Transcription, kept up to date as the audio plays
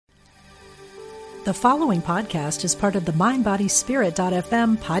The following podcast is part of the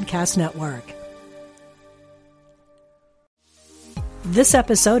MindBodySpirit.fm podcast network. This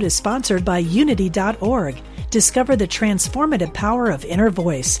episode is sponsored by Unity.org. Discover the transformative power of Inner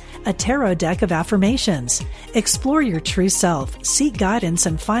Voice, a tarot deck of affirmations. Explore your true self, seek guidance,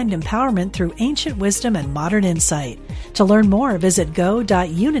 and find empowerment through ancient wisdom and modern insight. To learn more, visit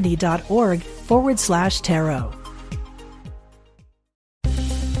go.unity.org/tarot.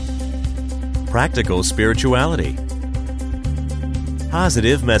 Practical spirituality.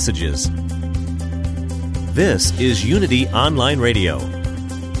 Positive messages. This is Unity Online Radio,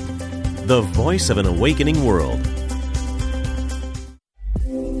 the voice of an awakening world.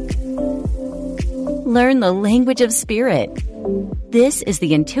 Learn the language of spirit. This is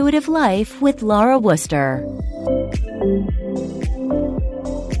The Intuitive Life with Laura Wooster.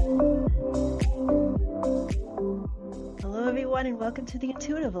 And welcome to The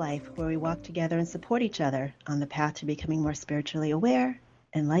Intuitive Life, where we walk together and support each other on the path to becoming more spiritually aware,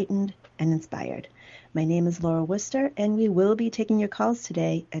 enlightened, and inspired. My name is Laura Wooster, and we will be taking your calls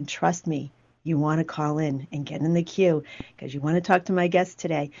today. And trust me, you want to call in and get in the queue because you want to talk to my guest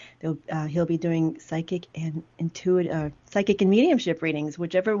today. He'll be doing psychic and mediumship readings,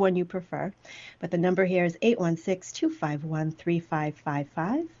 whichever one you prefer. But the number here is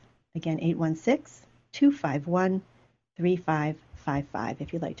 816-251-3555. Again, 816-251-3555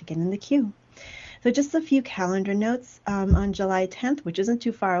 if you'd like to get in the queue. So just a few calendar notes. On July 10th, which isn't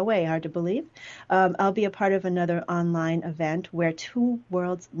too far away, hard to believe, I'll be a part of another online event where two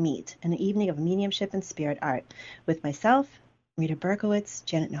worlds meet, an evening of mediumship and spirit art with myself, Rita Berkowitz,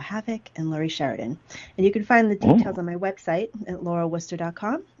 Janet Nohavik, and Laurie Sheridan. And you can find the details on my website at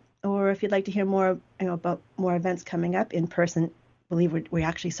laurawooster.com, or if you'd like to hear more about more events coming up in person. I believe we're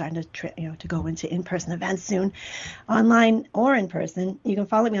actually starting to go into in-person events soon, online or in person. You can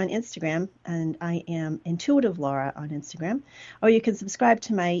follow me on Instagram, and I am Intuitive Laura on Instagram, or you can subscribe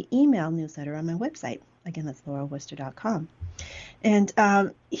to my email newsletter on my website. Again, that's laurawooster.com. And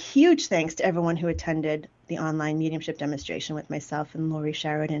huge thanks to everyone who attended the online mediumship demonstration with myself and Laurie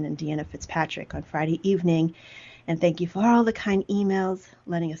Sheridan and Deanna Fitzpatrick on Friday evening. And thank you for all the kind emails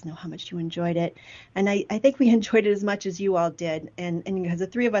letting us know how much you enjoyed it. And I think we enjoyed it as much as you all did. And because the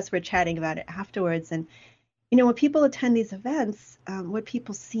three of us were chatting about it afterwards. And, when people attend these events, what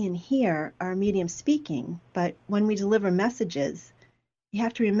people see and hear are mediums speaking. But when we deliver messages, you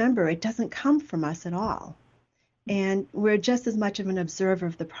have to remember it doesn't come from us at all. And we're just as much of an observer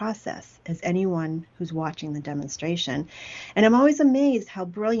of the process as anyone who's watching the demonstration. And I'm always amazed how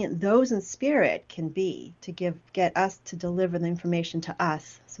brilliant those in spirit can be to get us to deliver the information to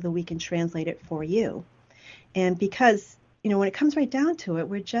us so that we can translate it for you. And because, when it comes right down to it,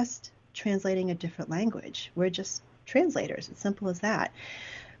 we're just translating a different language. We're just translators. It's simple as that.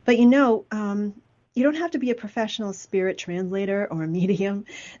 But you don't have to be a professional spirit translator or a medium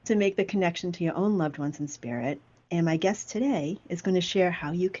to make the connection to your own loved ones in spirit. And my guest today is going to share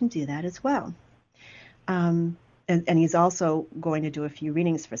how you can do that as well. And he's also going to do a few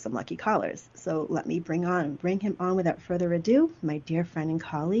readings for some lucky callers. So let me bring him on without further ado, my dear friend and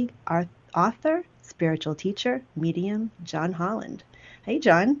colleague, author, spiritual teacher, medium, John Holland. Hey,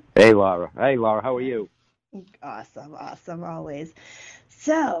 John. Hey, Laura. How are you? Awesome, always.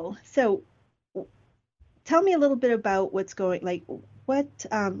 So tell me a little bit about what's going,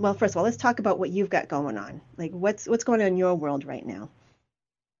 well, first of all, let's talk about what you've got going on. Like, what's going on in your world right now?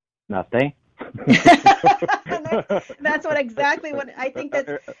 Nothing. That's exactly what I think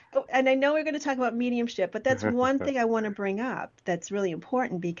and I know we're going to talk about mediumship, but that's one thing I want to bring up that's really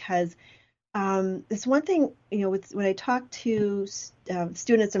important because it's one thing, when I talk to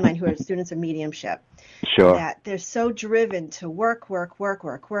students of mine who are students of mediumship, sure, that they're so driven to work,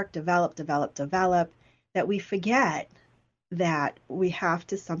 develop, that we forget that we have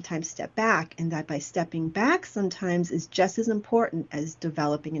to sometimes step back, and that by stepping back sometimes is just as important as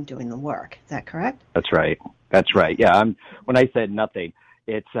developing and doing the work. Is that correct? That's right. Yeah, when I said nothing,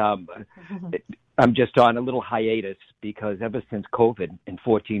 it's I'm just on a little hiatus because ever since COVID in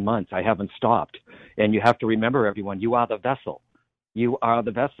 14 months, I haven't stopped. And you have to remember, everyone, you are the vessel. You are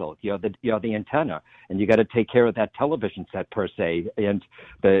the vessel. You're the antenna, and you got to take care of that television set per se. And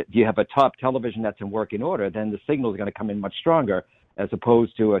if you have a top television that's in working order, then the signal is going to come in much stronger, as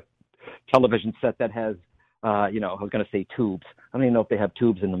opposed to a television set that has, I was going to say tubes. I don't even know if they have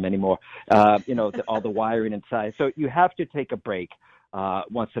tubes in them anymore. All the wiring inside. So you have to take a break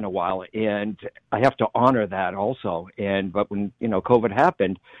once in a while, and I have to honor that also. But when COVID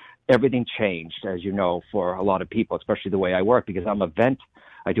happened, everything changed, as you know, for a lot of people, especially the way I work, because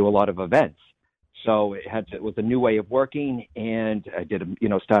I do a lot of events. So it was a new way of working, and I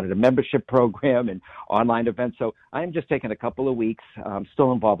started a membership program and online events. So I'm just taking a couple of weeks. I'm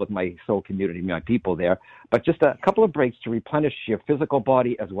still involved with my soul community, my people there, but just a couple of breaks to replenish your physical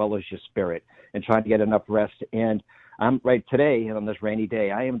body as well as your spirit, and trying to get enough rest. And I'm right today on this rainy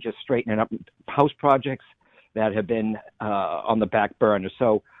day, I am just straightening up house projects that have been on the back burner.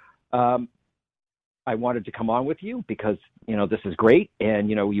 So I wanted to come on with you because, this is great, and,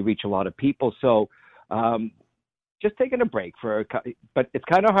 you reach a lot of people. So just taking a break but it's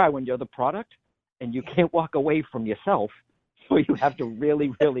kind of hard when you're the product and you can't walk away from yourself. So you have to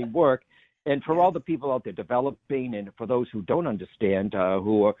really, really work. And for all the people out there developing, and for those who don't understand,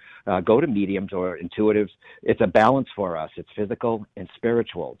 who go to mediums or intuitives, it's a balance for us. It's physical and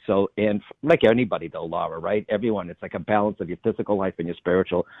spiritual. So, and like anybody though, Laura, right? Everyone, it's like a balance of your physical life and your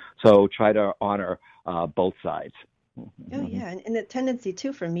spiritual. So try to honor both sides. Oh, yeah. And the tendency,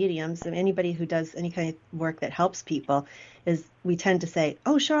 too, for mediums and anybody who does any kind of work that helps people is we tend to say,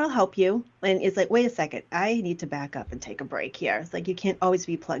 oh, sure, I'll help you. And it's like, wait a second, I need to back up and take a break here. It's like you can't always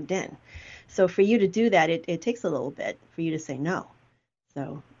be plugged in. So for you to do that, it takes a little bit for you to say no.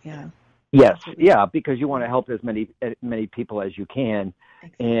 So, yeah. Yes, yeah, because you want to help as many people as you can.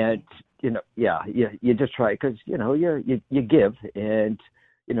 Exactly. And, you just try because, you give and,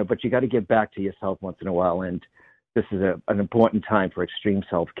 but you got to give back to yourself once in a while. And this is an important time for extreme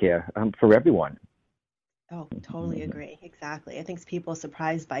self-care for everyone. Oh, totally agree. Exactly. I think people are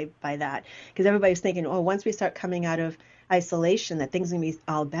surprised by that because everybody's thinking, oh, once we start coming out of isolation, that things are going to be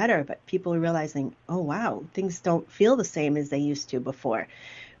all better. But people are realizing, oh, wow, things don't feel the same as they used to before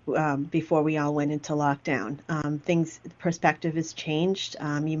we all went into lockdown. Perspective has changed.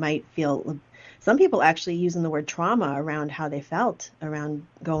 You might feel some people actually using the word trauma around how they felt around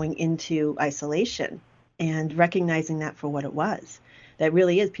going into isolation and recognizing that for what it was. That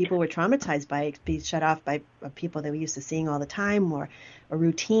really is, people were traumatized by it, being shut off by people they were used to seeing all the time, or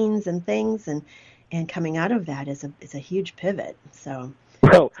routines and things, and coming out of that is a huge pivot. So.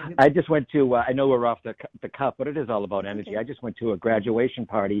 Well, I just went to, I know we're off the cuff, but it is all about energy. I just went to a graduation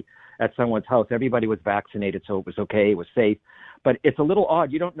party at someone's house. Everybody was vaccinated, so it was okay. It was safe. But it's a little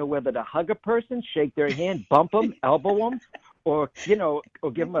odd. You don't know whether to hug a person, shake their hand, bump them, elbow them, or give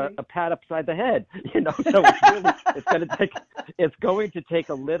them a pat upside the head. So it's going to take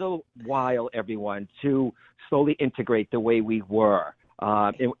a little while, everyone, to slowly integrate the way we were.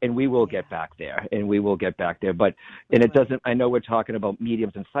 And we will get back there, But it doesn't. I know we're talking about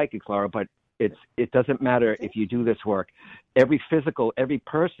mediums and psychics, Laura, but it doesn't matter if you do this work. Every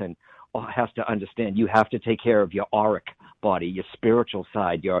person has to understand you have to take care of your auric body, your spiritual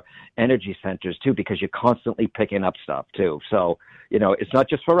side, your energy centers too, because you're constantly picking up stuff too. So it's not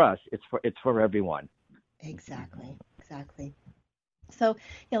just for us; it's for everyone. Exactly. So,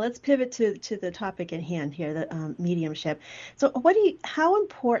 let's pivot to the topic at hand here, the mediumship. So, how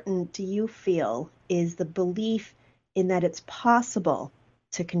important do you feel is the belief in that it's possible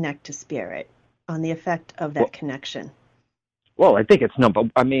to connect to spirit, on the effect of that connection? Well, I think it's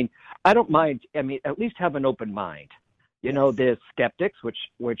I don't mind. At least have an open mind. There's skeptics,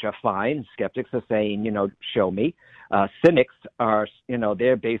 which are fine. Skeptics are saying, show me. Cynics are,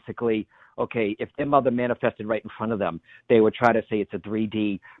 they're basically, okay, if their mother manifested right in front of them, they would try to say it's a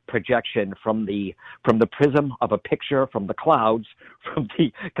 3D projection from the prism of a picture from the clouds,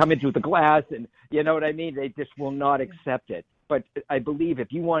 coming through the glass, and you know what I mean? They just will not accept it. But I believe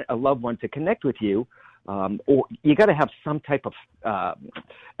if you want a loved one to connect with you, or you got to have some type of,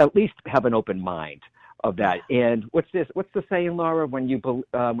 at least have an open mind of that. And what's the saying, Laura? When you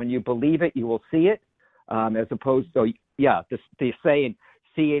believe it, you will see it. As opposed to, the saying,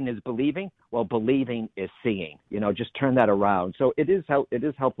 seeing is believing. Well, believing is seeing. Just turn that around. So it is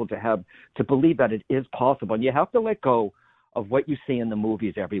helpful to believe that it is possible, and you have to let go of what you see in the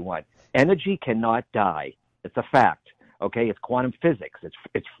movies. Everyone, energy cannot die. It's a fact. Okay, it's quantum physics.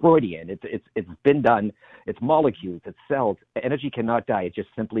 It's Freudian. It's been done. It's molecules. It's cells. Energy cannot die. It just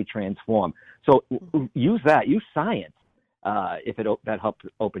simply transforms. So use that. Use science. If that helps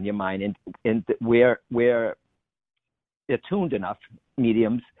open your mind, and we're attuned enough,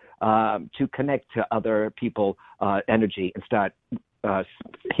 mediums, to connect to other people energy and start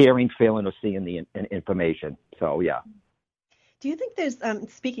hearing, feeling, or seeing the information. So yeah. Do you think there's,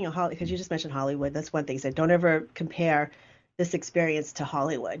 speaking of Hollywood, because you just mentioned Hollywood, that's one thing, so don't ever compare this experience to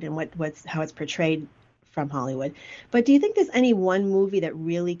Hollywood and how it's portrayed from Hollywood. But do you think there's any one movie that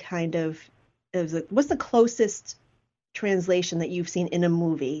really what's the closest translation that you've seen in a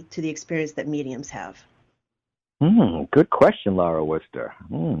movie to the experience that mediums have? Good question, Laura Worcester.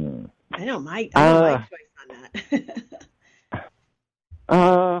 I know my choice on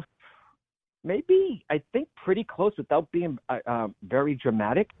that. maybe, I think, pretty close without being very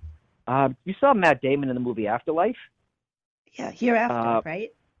dramatic. You saw Matt Damon in the movie Afterlife? Yeah, Hereafter,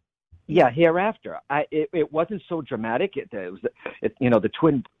 right? Yeah, Hereafter. It wasn't so dramatic. It was,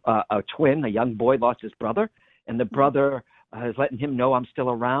 a young boy lost his brother, and the brother is letting him know, I'm still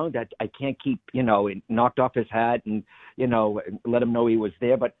around. I can't keep, and knocked off his hat and, let him know he was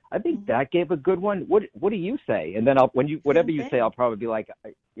there. But I think that gave a good one. What do you say? And then whatever you say, I'll probably be like,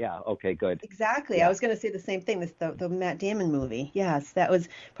 yeah, okay, good. Exactly. Yeah. I was going to say the same thing. The Matt Damon movie. Yes, that was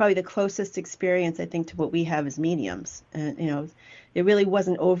probably the closest experience, I think, to what we have as mediums. And, it really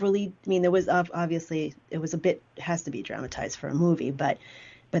wasn't overly, I mean, there was obviously, it was has to be dramatized for a movie, but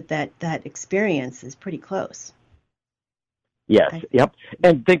that experience is pretty close. Yes. Yep.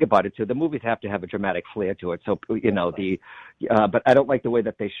 And think about it too. The movies have to have a dramatic flair to it. So but I don't like the way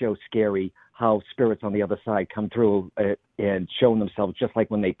that they show scary how spirits on the other side come through and showing themselves just like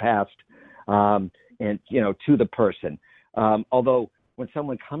when they passed, and to the person. Although when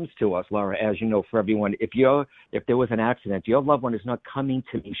someone comes to us, Laura, as you know, for everyone, if there was an accident, your loved one is not coming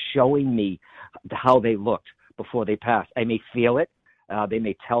to me, showing me how they looked before they passed. I may feel it. They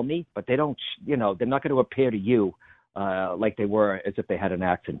may tell me, but they don't. They're not going to appear to you like they were as if they had an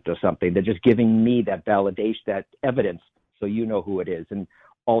accident or something. They're just giving me that validation, that evidence, so you know who it is. And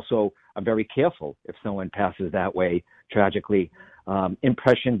also, I'm very careful if someone passes that way, tragically.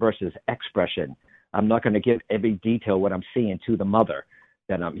 Impression versus expression. I'm not going to give every detail what I'm seeing to the mother.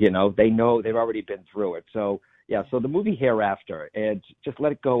 Then they know they've already been through it. So yeah, so the movie Hereafter, and just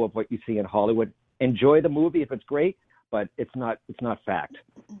let it go of what you see in Hollywood. Enjoy the movie if it's great, but it's not fact.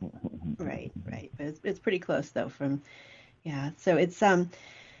 Right. But it's pretty close though. So it's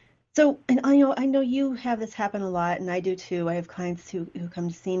So, and I know you have this happen a lot, and I do too. I have clients who come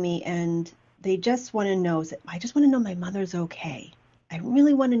to see me, and they just want to know, I just want to know my mother's okay. I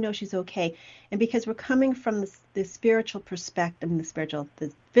really want to know she's okay. And because we're coming from the spiritual perspective,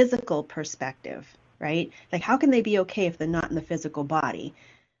 the physical perspective, right? Like, how can they be okay if they're not in the physical body?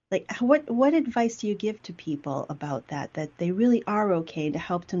 Like, what advice do you give to people about that they really are okay, to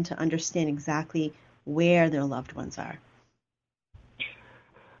help them to understand exactly where their loved ones are?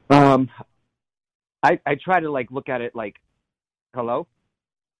 I try to look at it like, hello?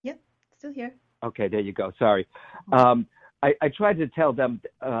 Yep, still here. Okay, there you go. Sorry. I try to tell them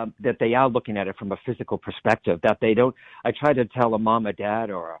that they are looking at it from a physical perspective, that they don't. I try to tell a mom or dad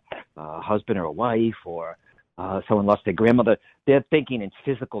or a husband or a wife or someone lost their grandmother, they're thinking in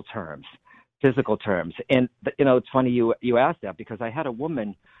physical terms. And, it's funny you asked that, because I had a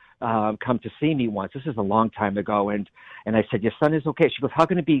woman come to see me once. This is a long time ago. And I said, your son is okay. She goes, how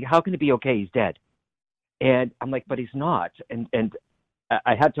can it be okay? He's dead. And I'm like, but he's not. And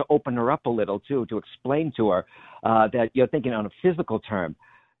I had to open her up a little too, to explain to her that you're thinking on a physical term.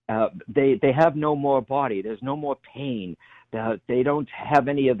 They have no more body. There's no more pain. They don't have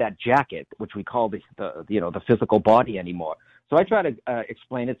any of that jacket, which we call the physical body anymore. So I try to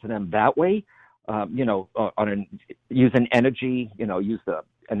explain it to them that way. Using energy, use the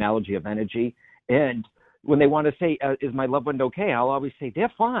analogy of energy. And when they want to say, is my loved one okay? I'll always say,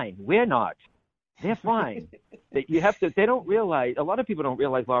 they're fine. We're not. They're fine. They don't realize, a lot of people don't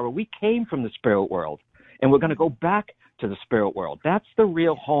realize, Laura, we came from the spirit world, and we're going to go back to the spirit world. That's the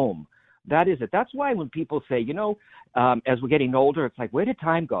real home. That is it. That's why when people say, as we're getting older, it's like, where did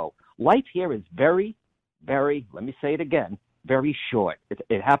time go? Life here is very, very, let me say it again, very short.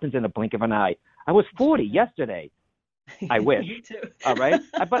 It happens in a blink of an eye. I was 40 yesterday. I wish. Me too. All right.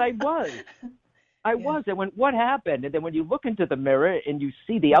 But I was. And what happened? And then when you look into the mirror and you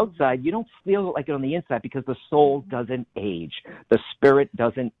see the outside, you don't feel like it on the inside, because the soul doesn't age. The spirit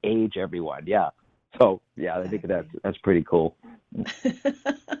doesn't age, everyone. Yeah. So, yeah, I think that's pretty cool.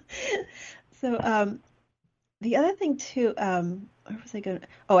 So, the other thing too, where was I going?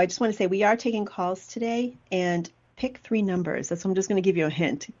 Oh, I just want to say we are taking calls today, and pick 3 numbers. So I'm just going to give you a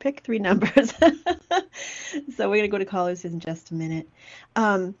hint. Pick 3 numbers. So we're going to go to callers in just a minute.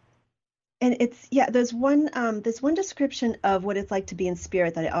 And there's one description of what it's like to be in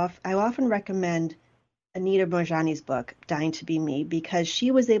spirit that I often recommend Anita Moorjani's book, Dying to Be Me, because she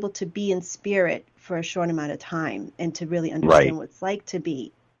was able to be in spirit for a short amount of time and to really understand what it's like to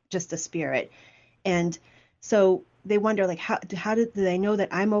be just a spirit. And so they wonder, like, how do they know that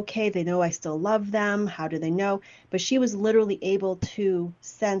I'm okay? They know I still love them. How do they know? But she was literally able to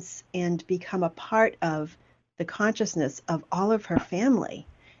sense and become a part of the consciousness of all of her family.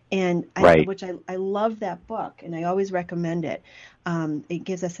 And I love that book, and I always recommend it. It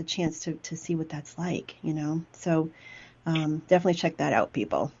gives us a chance to see what that's like, So definitely check that out,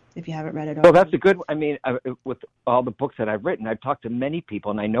 people. if you haven't read it. Well, that's a good. I mean, with all the books that I've written, I've talked to many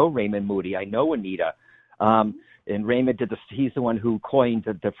people, and I know Raymond Moody. I know Anita. And Raymond did this. He's the one who coined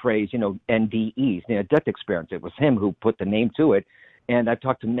the phrase, NDEs, near-death experience. It was him who put the name to it. And I've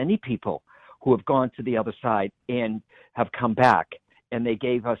talked to many people who have gone to the other side and have come back, and they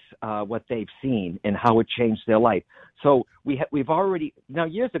gave us what they've seen and how it changed their life. So we've already, now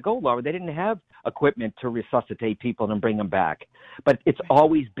years ago, Laura, they didn't have equipment to resuscitate people and bring them back, but it's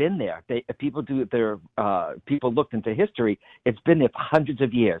always been there. People looked into history. It's been there for hundreds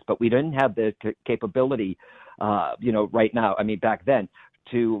of years, but we didn't have the capability, right now. I mean, back then,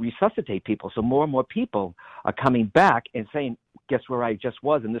 to resuscitate people. So more and more people are coming back and saying, guess where I just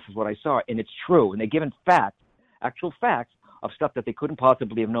was, and this is what I saw, and it's true. And they're given actual facts of stuff that they couldn't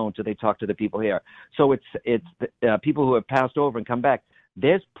possibly have known until they talked to the people here. So it's people who have passed over and come back.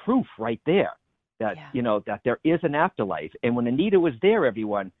 There's proof right there that, that there is an afterlife. And when Anita was there,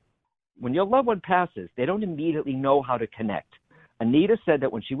 everyone, when your loved one passes, they don't immediately know how to connect. Anita said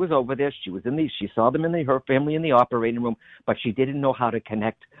that when she was over there, she saw them her family in the operating room, but she didn't know how to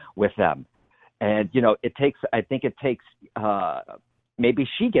connect with them. And, I think it takes, maybe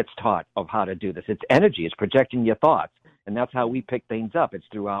she gets taught of how to do this. It's energy. It's projecting your thoughts. And that's how we pick things up. It's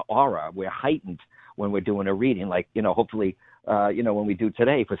through our aura. We're heightened when we're doing a reading, like, hopefully, when we do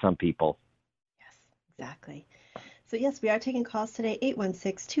today for some people. Yes, exactly. So, yes, we are taking calls today,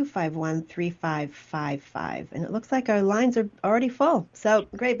 816-251-3555. And it looks like our lines are already full. So,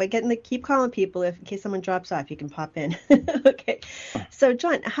 great. But keep calling people in case someone drops off. You can pop in. Okay. So,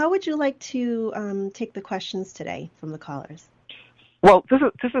 John, how would you like to take the questions today from the callers? Well, this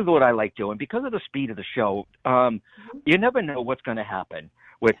is what I like doing. Because of the speed of the show, you never know what's going to happen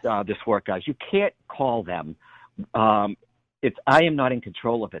with this work, guys. You can't call them. I am not in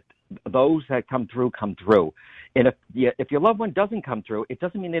control of it. Those that come through, come through. And if your loved one doesn't come through, it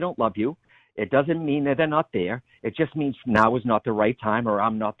doesn't mean they don't love you. It doesn't mean that they're not there. It just means now is not the right time, or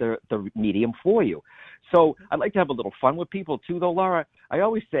I'm not the medium for you. So I'd like to have a little fun with people too, though, Laura. I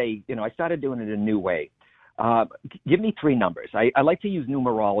always say, I started doing it a new way. Give me 3 numbers. I like to use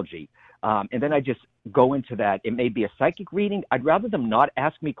numerology, and then I just go into that. It may be a psychic reading. I'd rather them not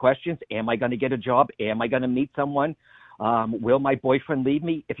ask me questions. Am I going to get a job? Am I going to meet someone? Will my boyfriend leave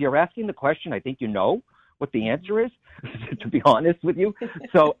me? If you're asking the question, I think you know what the answer is, to be honest with you.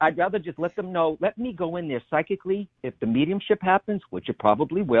 So I'd rather just let them know. Let me go in there psychically. If the mediumship happens, which it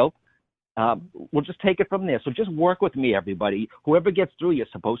probably will, we'll just take it from there. So just work with me, everybody. Whoever gets through, you're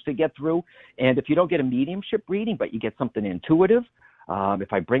supposed to get through. And if you don't get a mediumship reading, but you get something intuitive,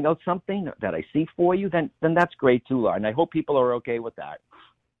 if I bring out something that I see for you, then that's great too, Laura. And I hope people are okay with that.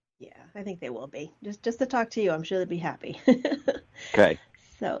 Yeah, I think they will be. Just to talk to you, I'm sure they'll be happy. Okay.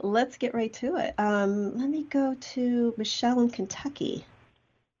 So let's get right to it. Let me go to Michelle in Kentucky.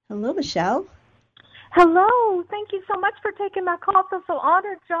 Hello, Michelle. Hello. Thank you so much for taking my call. I'm so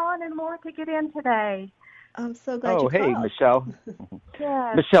honored, John and Laura, to get in today. I'm so glad you called. Oh, hey, Michelle.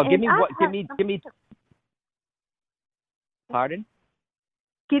 Yes. Michelle, give me. Pardon?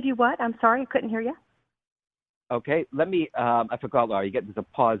 Give you what? I'm sorry, I couldn't hear you. Okay, let me. I forgot, Laura. There's a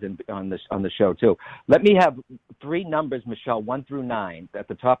pause on the show too. Let me have 3 numbers, Michelle, 1 through 9, at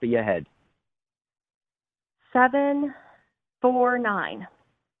the top of your head. 7, 4, 9.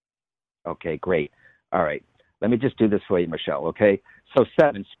 Okay, great. All right. Let me just do this for you, Michelle. Okay. So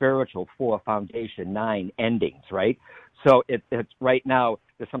 7, spiritual. 4, foundation. 9, endings. Right. So it's right now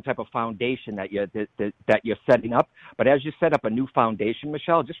there's some type of foundation that you're setting up. But as you set up a new foundation,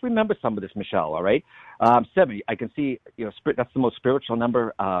 Michelle, just remember some of this, Michelle. All right. 7, I can see, that's the most spiritual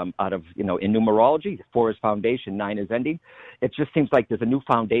number out of, in numerology. 4 is foundation. 9 is ending. It just seems like there's a new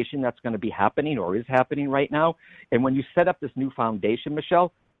foundation that's going to be happening or is happening right now. And when you set up this new foundation,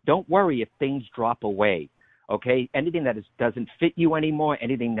 Michelle, don't worry if things drop away. Okay, anything that doesn't fit you anymore,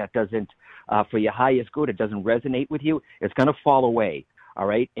 anything that doesn't, for your highest good, it doesn't resonate with you, it's going to fall away. All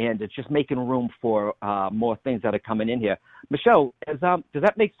right, and it's just making room for more things that are coming in here. Michelle, does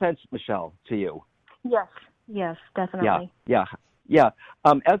that make sense, Michelle, to you? Yes, definitely. Yeah.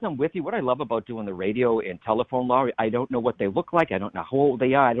 As I'm with you, what I love about doing the radio and telephone, Laura, I don't know what they look like. I don't know how old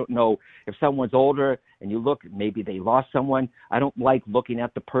they are. I don't know if someone's older and you look, maybe they lost someone. I don't like looking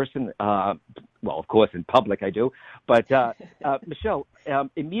at the person. Well, of course, in public I do. But, Michelle,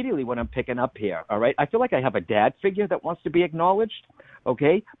 immediately when I'm picking up here, all right, I feel like I have a dad figure that wants to be acknowledged,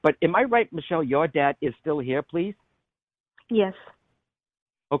 okay? But am I right, Michelle, your dad is still here, please? Yes.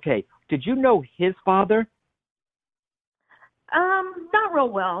 Okay. Did you know his father? Not real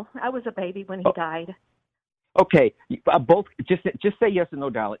well. I was a baby when he died. Okay, both. Just say yes or no,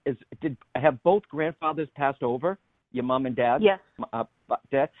 darling. Have both grandfathers passed over? Your mom and dad? Yes.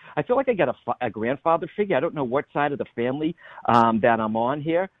 Dad? I feel like I got a grandfather figure. I don't know what side of the family that I'm on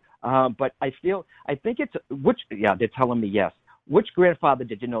here, but I think it's they're telling me yes. Which grandfather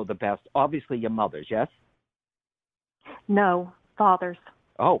did you know the best? Obviously your mother's, yes? No, fathers.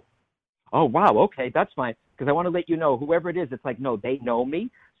 Oh, wow. Okay, that's fine. Because I want to let you know, whoever it is, it's like, no, they know me.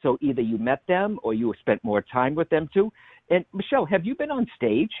 So either you met them or you spent more time with them too. And Michelle, have you been on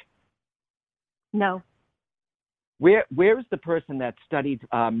stage? No. Where is the person that studied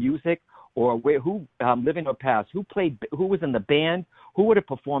music, or who living or past, who was in the band, who would have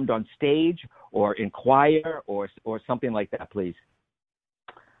performed on stage or in choir or something like that, please?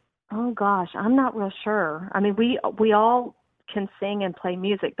 Oh gosh, I'm not real sure. I mean, we all can sing and play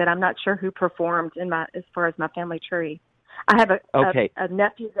music, but I'm not sure who performed as far as my family tree. I have a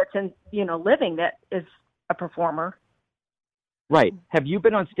nephew that's living that is a performer. Right. Have you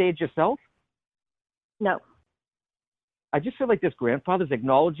been on stage yourself? No. I just feel like this grandfather's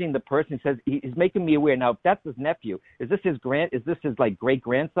acknowledging the person. Says he's making me aware. Now, if that's his nephew, is this his like great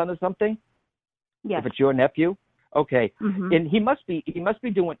grandson or something? Yes. If it's your nephew, okay. Mm-hmm. And he must be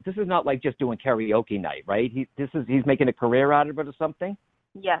doing. This is not like just doing karaoke night, right? He's making a career out of it or something.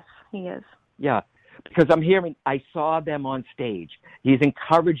 Yes, he is. Yeah, because I saw them on stage. He's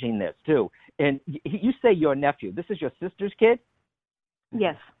encouraging this too. And you say your nephew. This is your sister's kid?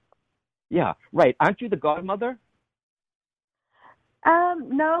 Yes. Yeah, right. Aren't you the godmother?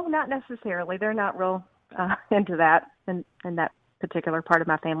 No, not necessarily. They're not real into that, and that particular part of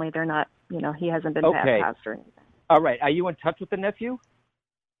my family. They're not. He hasn't been baptized or anything. All right. Are you in touch with the nephew?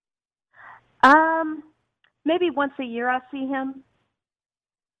 Maybe once a year I see him.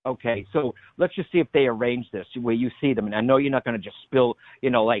 Okay, so let's just see if they arrange this where you see them. And I know you're not going to just spill,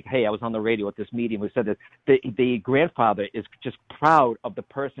 like, hey, I was on the radio at this meeting. We said that the grandfather is just proud of the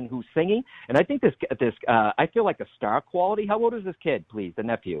person who's singing. And I think this I feel like a star quality. How old is this kid, please, the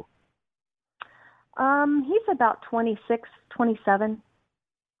nephew? He's about 26, 27.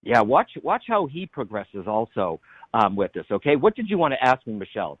 Yeah, watch how he progresses also with this, okay? What did you want to ask me,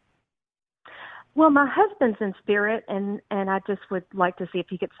 Michelle? Well, my husband's in spirit, and I just would like to see if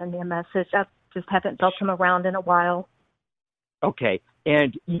he could send me a message. I just haven't felt him around in a while. Okay.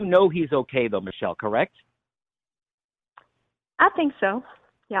 And he's okay, though, Michelle, correct? I think so,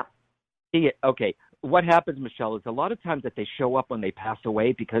 yeah. Okay. What happens, Michelle, is a lot of times that they show up when they pass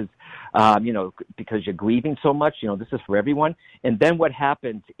away because you're grieving so much. This is for everyone. And then what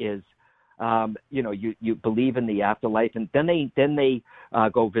happens is, you believe in the afterlife, and then they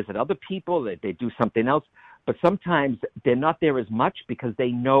go visit other people. They do something else, but sometimes they're not there as much because they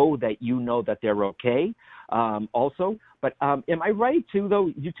know that that they're okay. Also, but am I right too?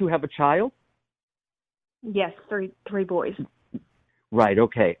 Though you two have a child? Yes, three boys. Right.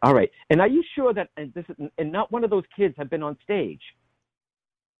 Okay. All right. And are you sure that and not one of those kids have been on stage?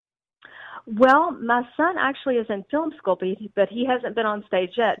 Well, my son actually is in film school, but he hasn't been on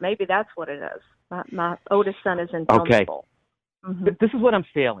stage yet. Maybe that's what it is. My oldest son is in film school. Mm-hmm. This is what I'm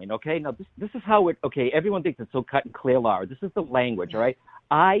feeling, okay? Now, this is how everyone thinks it's so cut and clear, Laura. This is the language, all right?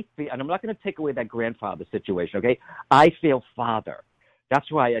 I feel, and I'm not going to take away that grandfather situation, okay? I feel father. That's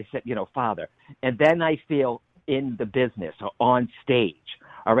why I said, father. And then I feel in the business or on stage.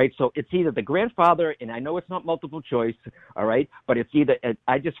 All right, so it's either the grandfather, and I know it's not multiple choice, all right, but it's either,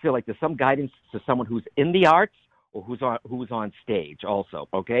 I just feel like there's some guidance to someone who's in the arts or who's on stage also,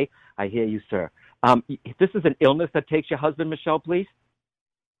 okay? I hear you, sir. If this is an illness that takes your husband, Michelle, please?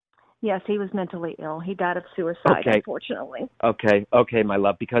 Yes, he was mentally ill. He died of suicide, unfortunately. Okay, my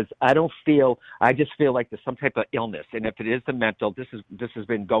love, because I just feel like there's some type of illness, and if it is the mental, this has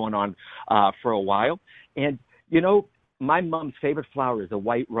been going on for a while, and, my mom's favorite flower is a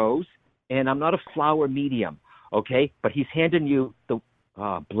white rose, and I'm not a flower medium, okay? But he's handing you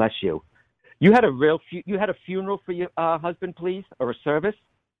bless you. You had a funeral for your husband, please, or a service?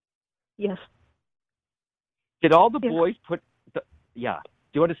 Yes. Did all the boys put do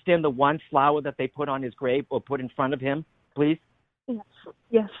you understand the one flower that they put on his grave or put in front of him, please?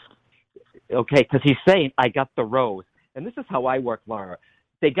 Yes. Okay, because he's saying, I got the rose. And this is how I work, Laura.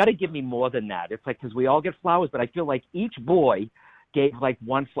 They got to give me more than that. It's like, because we all get flowers, but I feel like each boy gave like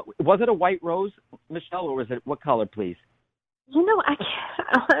one flower. Was it a white rose, Michelle, or was it, what color, please?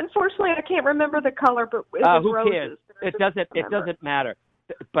 Unfortunately, I can't remember the color, but it was who roses. Cares? It doesn't matter.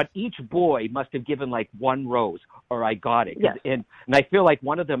 But each boy must have given like one rose, or I got it. Yes. And I feel like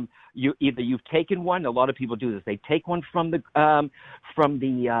one of them, you've taken one. A lot of people do this. They take one from the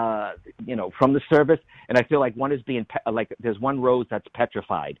service, and I feel like one is being like there's one rose that's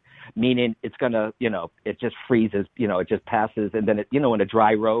petrified, meaning it's gonna it just freezes, it just passes, and then in a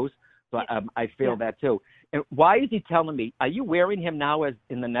dry rose So I feel that too. And why is he telling me? Are you wearing him now as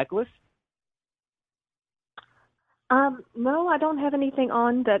in the necklace? No, I don't have anything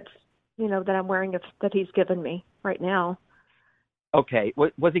on that I'm wearing that he's given me right now. Okay.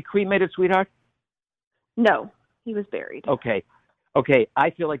 Was he cremated, sweetheart? No, he was buried. Okay. I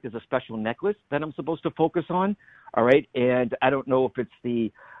feel like there's a special necklace that I'm supposed to focus on. All right. And I don't know if it's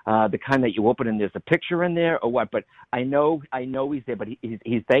the kind that you open and there's a picture in there or what, but I know he's there, but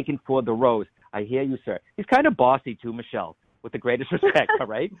he's thanking for the rose. I hear you, sir. He's kind of bossy too, Michelle, with the greatest respect. All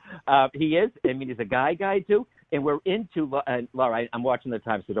right. He is. I mean, he's a guy too. And we're into, Laura, I'm watching the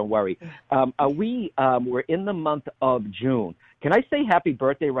time, so don't worry. We're in the month of June. Can I say happy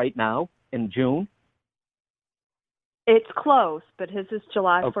birthday right now in June? It's close, but his is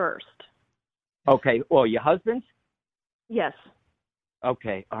July 1st. Okay. Well, your husband's? Yes.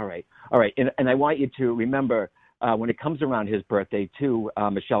 Okay. All right. And I want you to remember when it comes around his birthday too,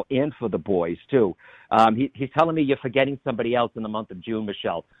 Michelle, and for the boys too. He's telling me you're forgetting somebody else in the month of June,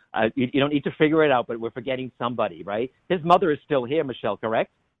 Michelle. You don't need to figure it out, but we're forgetting somebody, right? His mother is still here, Michelle, correct?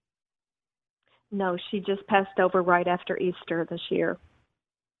 No, she just passed over right after Easter this year.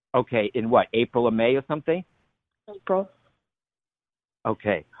 Okay. In what, April or May or something? April.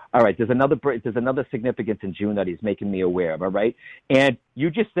 Okay. All right. There's another significance in June that he's making me aware of. All right. And you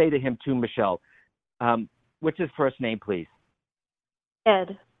just say to him too, Michelle, what's his first name, please?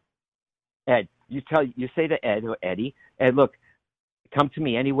 Ed. Ed. You say to Ed or Eddie, Ed, look, come to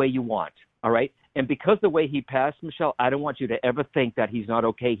me any way you want. All right. And because the way he passed, Michelle, I don't want you to ever think that he's not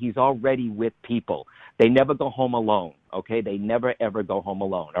okay. He's already with people. They never go home alone. Okay. They never, ever go home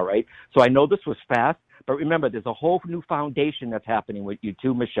alone. All right. So I know this was fast, but remember, there's a whole new foundation that's happening with you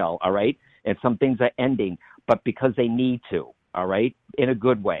too, Michelle. All right. And some things are ending, but because they need to. All right. In a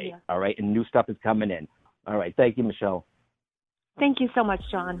good way. Yeah. All right. And new stuff is coming in. All right. Thank you, Michelle. Thank you so much,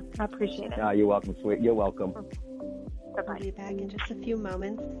 John. I appreciate it. You're welcome, sweet. You're welcome. Bye-bye. We'll be back in just a few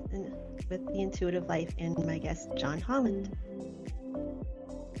moments with The Intuitive Life and my guest, John Holland.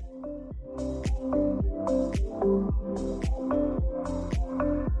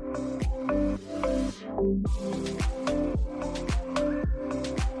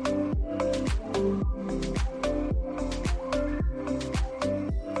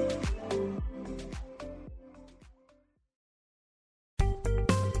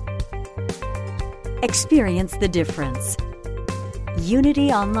 Experience the difference.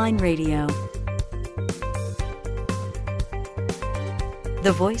 Unity Online Radio.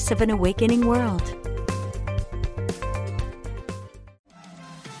 The voice of an awakening world.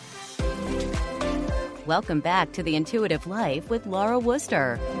 Welcome back to The Intuitive Life with Laura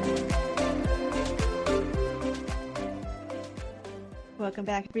Wooster. Welcome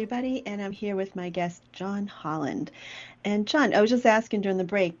back, everybody, and I'm here with my guest, John Holland. And John, I was just asking during the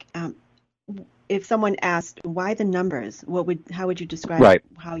break, if someone asked why the numbers, how would you describe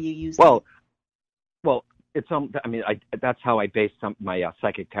how you use them? Well, it's that's how I base my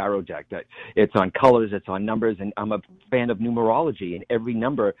psychic tarot deck. That it's on colors, it's on numbers, and I'm a fan of numerology. And every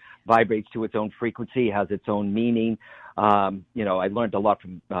number vibrates to its own frequency, has its own meaning. I learned a lot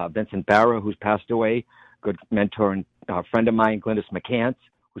from Vincent Barra, who's passed away, good mentor and friend of mine, Glynis McCants,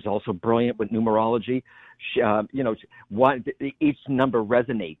 who's also brilliant with numerology. Each number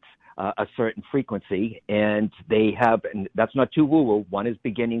resonates a certain frequency, and and that's not too woo-woo. 1 is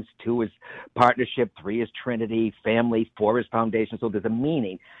beginnings, 2 is partnership, 3 is Trinity, family, 4 is foundation. So there's a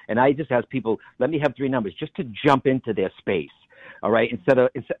meaning. And I just ask people, let me have 3 numbers just to jump into their space. All right.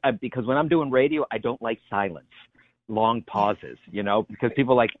 Because when I'm doing radio, I don't like silence, long pauses, because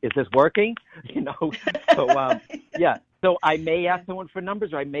people are like, is this working? So, yeah. So I may ask someone for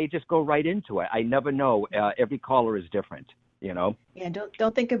numbers, or I may just go right into it. I never know. Every caller is different. Yeah,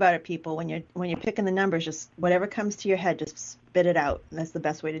 don't think about it, people. When you're picking the numbers, just whatever comes to your head, just spit it out. That's the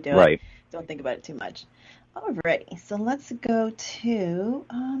best way to do it. Right. Don't think about it too much. Alrighty, so let's go to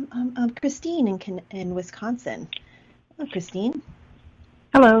Christine in Wisconsin. Hello, Christine.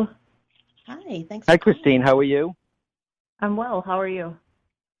 Hello. Hi. Thanks. Hi, Christine. How are you? I'm well. How are you?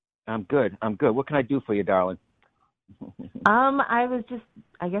 I'm good. What can I do for you, darling?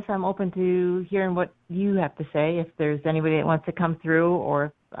 I guess I'm open to hearing what you have to say. If there's anybody that wants to come through,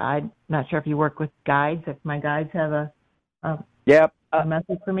 or I'm not sure if you work with guides. If my guides have a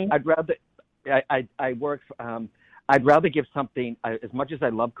message for me, I'd rather. I work. I'd rather give something. As much as I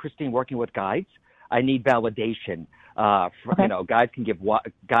love Christine working with guides, I need validation. Guides can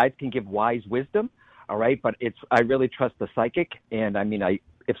give wise wisdom. All right, but I really trust the psychic, and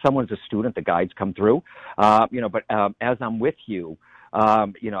if someone's a student, the guides come through. But as I'm with you,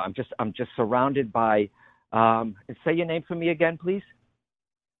 I'm just surrounded by. Say your name for me again, please.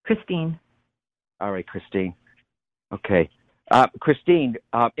 Christine. All right, Christine. Okay. Christine,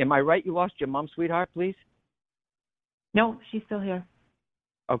 am I right you lost your mom, sweetheart, please? No, she's still here.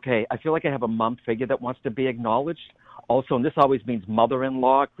 Okay. I feel like I have a mom figure that wants to be acknowledged. Also, and this always means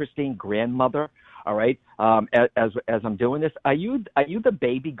mother-in-law, Christine, grandmother. All right. As I'm doing this, are you the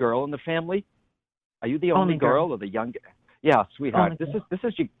baby girl in the family? Are you the only girl or the young? Yeah, sweetheart.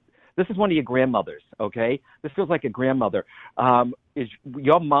 This is one of your grandmothers. Okay. This feels like a grandmother. Is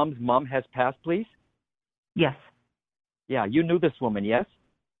your mom's mom has passed, please? Yes. Yeah. You knew this woman, yes?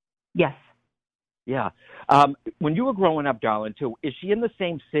 Yes. Yeah. When you were growing up, darling, too, is she in the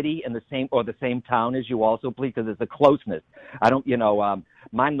same city and the same town as you also, please? Because there's a closeness. I don't,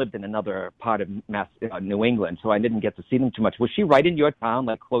 mine lived in another part of New England, so I didn't get to see them too much. Was she right in your town,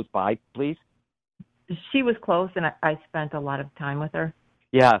 like close by, please? She was close, and I spent a lot of time with her.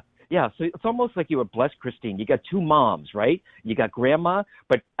 Yeah. Yeah, so it's almost like you were blessed, Christine. You got two moms, right? You got grandma,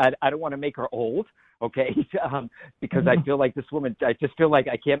 but I don't want to make her old, okay? Because I feel like this woman, I just feel like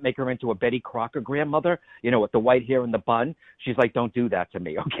I can't make her into a Betty Crocker grandmother, with the white hair and the bun. She's like, don't do that to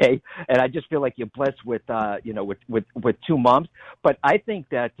me, okay? And I just feel like you're blessed with, with two moms. But I think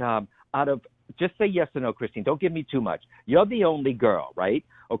that just say yes or no, Christine. Don't give me too much. You're the only girl, right?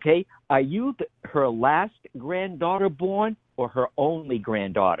 Okay? Are you her last granddaughter born or her only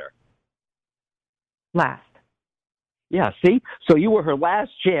granddaughter? Last. Yeah, see? So you were her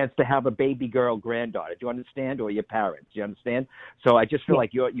last chance to have a baby girl granddaughter. Do you understand? Or your parents? Do you understand? So I just feel like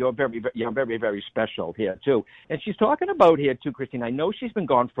you're very, very special here, too. And she's talking about here, too, Christine. I know she's been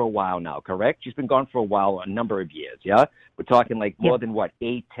gone for a while now, correct? She's been gone for a while, a number of years, yeah? We're talking like more than,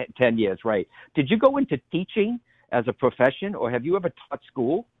 10 years, right? Did you go into teaching as a profession, or have you ever taught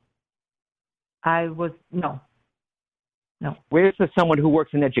school? No. Where's someone who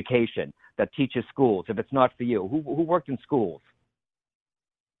works in education that teaches schools, if it's not for you? Who worked in schools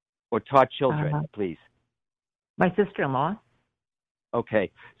or taught children, please? My sister-in-law. Okay,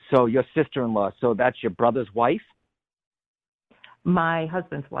 so your sister-in-law, so that's your brother's wife? My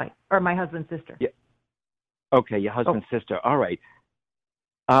husband's wife, or my husband's sister. Yeah. Okay, your husband's sister. All right.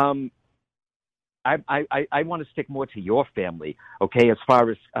 I want to stick more to your family, okay, as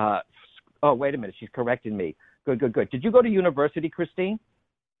far as, wait a minute, she's correcting me. Good. Did you go to university, Christine?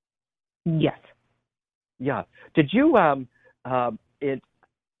 Yes. Yeah. Did you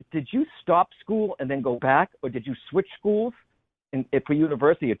did you stop school and then go back, or did you switch schools for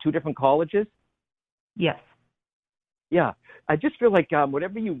university or two different colleges? Yes. Yeah. I just feel like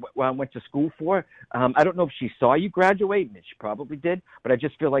whatever you went to school for, I don't know if she saw you graduate, and she probably did, but I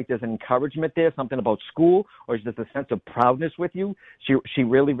just feel like there's an encouragement there, something about school, or is there a sense of proudness with you? She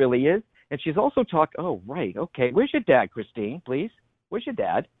really, really is. And she's also talked, oh, right, okay. Where's your dad, Christine, please? Where's your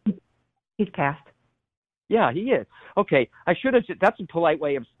dad? He's passed. Yeah, he is. Okay, that's a polite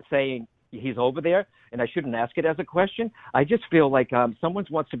way of saying he's over there, and I shouldn't ask it as a question. I just feel like someone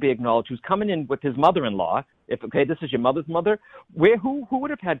wants to be acknowledged who's coming in with his mother-in-law. This is your mother's mother. Who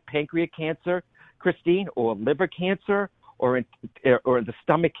would have had pancreatic cancer, Christine, or liver cancer, or the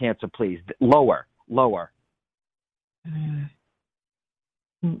stomach cancer, please? Lower.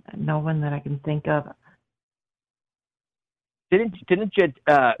 No one that I can think of. Didn't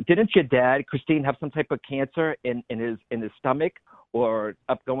your dad, Christine, have some type of cancer in his stomach or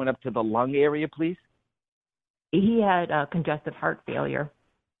going up to the lung area, please? He had congestive heart failure,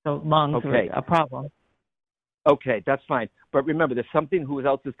 so lungs were a problem. Okay, that's fine. But remember, there's something who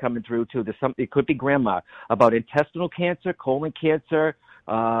else is coming through too. It could be grandma, about intestinal cancer, colon cancer,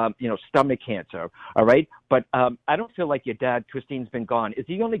 stomach cancer. All right. But I don't feel like your dad, Christine's been gone. Is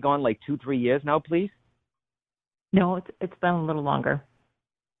he only gone like 2-3 years now, please? No, it's been a little longer.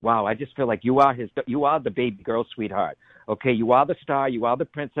 Wow, I just feel like you are the baby girl sweetheart. Okay, you are the star, you are the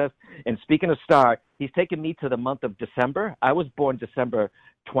princess. And speaking of star, he's taken me to the month of December. I was born December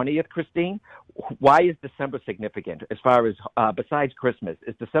 20th, Christine. Why is December significant as far as besides Christmas?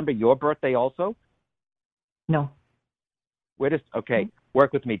 Is December your birthday also? No.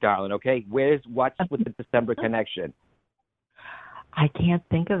 Work with me, darling, okay? What's with the December connection? I can't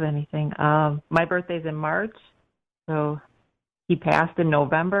think of anything. My birthday's in March, so he passed in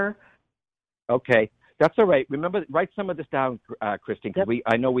November. Okay, that's all right. Remember, write some of this down, Christine, because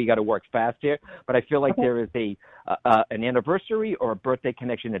I know we got to work fast here, but I feel like there is an anniversary or a birthday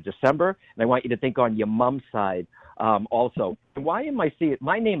connection in December, and I want you to think on your mom's side also. And why am I seeing it?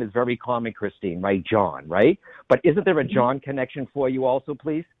 My name is very common, Christine, right? John, right? But isn't there a John connection for you also,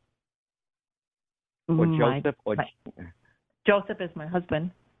 please? Or Joseph? Or Joseph is my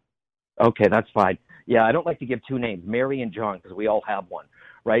husband. Okay, that's fine. Yeah, I don't like to give two names, Mary and John, because we all have one,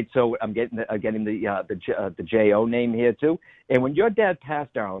 right? So I'm getting the J.O. name here too. And when your dad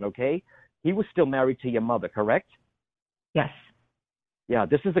passed, Darlene, okay, he was still married to your mother, correct? Yes. Yeah,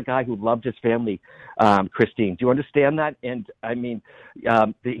 this is a guy who loved his family, Christine. Do you understand that? And I mean,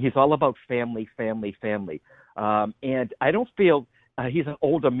 he's all about family, family, family. And I don't feel he's an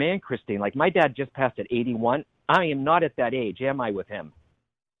older man, Christine. Like my dad just passed at 81. I am not at that age, am I, with him?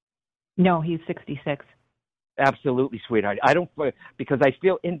 No, he's 66. Absolutely, sweetheart. I don't, because I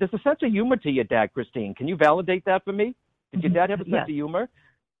feel, and there's a sense of humor to your dad, Christine. Can you validate that for me? Did your dad have a sense of humor?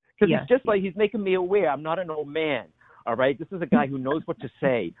 Because it's just like he's making me aware I'm not an old man. All right, this is a guy who knows what to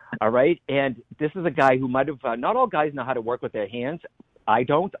say. All right, and this is a guy who might have. Not all guys know how to work with their hands. I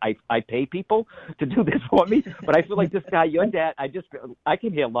don't. I pay people to do this for me, but I feel like this guy, your dad. I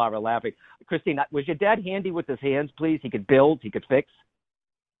can hear Laura laughing. Christine, was your dad handy with his hands? Please, he could build, he could fix.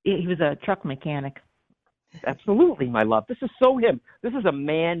 He was a truck mechanic. Absolutely, my love. This is so him. This is a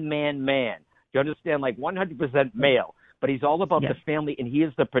man. You understand? Like 100% male. But he's all about the family, and he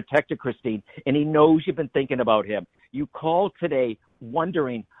is the protector, Christine, and he knows you've been thinking about him. You called today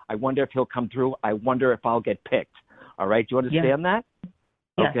wondering, I wonder if he'll come through. I wonder if I'll get picked. All right? Do you understand that?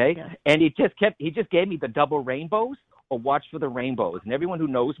 Okay? Yes. And he just gave me the double rainbows, or watch for the rainbows. And everyone who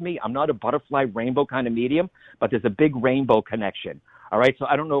knows me, I'm not a butterfly rainbow kind of medium, but there's a big rainbow connection. All right? So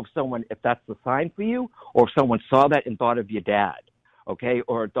I don't know if that's the sign for you, or if someone saw that and thought of your dad, okay,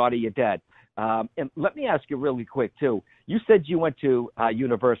 or thought of your dad. And let me ask you really quick, too. You said you went to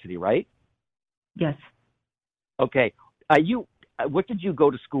university, right? Yes. Okay. What did you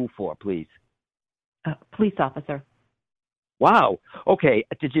go to school for, please? Police officer. Wow. Okay.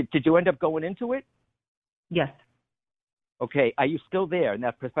 Did you end up going into it? Yes. Okay. Are you still there in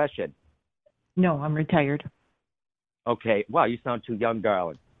that profession? No, I'm retired. Okay. Wow, you sound too young,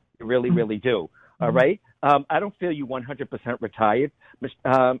 darling. You really, really do. All right. I don't feel you 100% retired.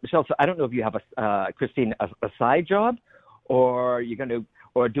 Michelle, so I don't know if you have Christine, a side job, or you're going to,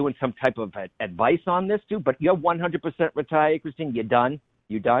 or doing some type of advice on this too, but you're 100% retired, Christine. You done?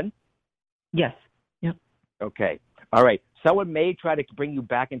 You done? Yes. Yep. Okay. All right. Someone may try to bring you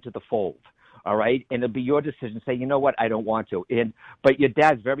back into the fold. All right. And it'll be your decision. Say, you know what? I don't want to. But your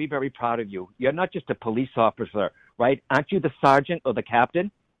dad's very, very proud of you. You're not just a police officer, right? Aren't you the sergeant or the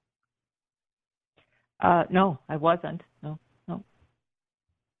captain? No, I wasn't. No.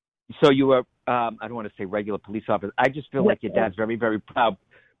 So you were, I don't want to say regular police officer. I just feel like your dad's very, very proud.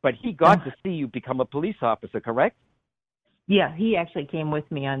 But he got to see you become a police officer, correct? Yeah, he actually came with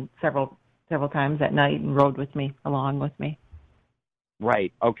me on several times at night and rode with me, along with me.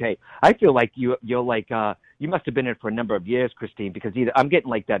 Right. Okay. I feel like you're like you must have been in for a number of years, Christine, because I'm getting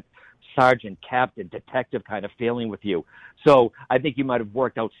like that sergeant, captain, detective kind of feeling with you. So I think you might have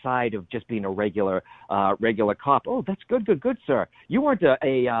worked outside of just being a regular cop. Oh, that's good, sir. You weren't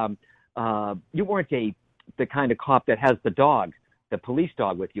the kind of cop that has the police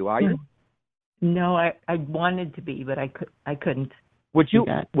dog with you, are you? No, I wanted to be, but I couldn't. Would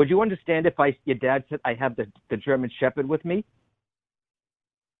you understand if your dad said I have the German Shepherd with me?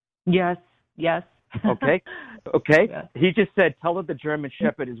 Yes. Okay. Yes. He just said, tell her the German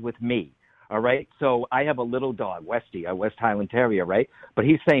Shepherd is with me. All right. So I have a little dog, Westie, a West Highland Terrier, right? But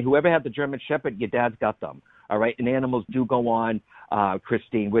he's saying whoever had the German Shepherd, your dad's got them. All right. And animals do go on,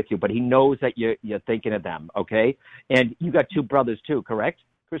 Christine, with you, but he knows that you're thinking of them. Okay. And you got two brothers too, correct,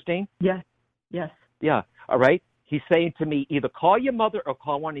 Christine? Yes. Yeah. All right. He's saying to me, either call your mother or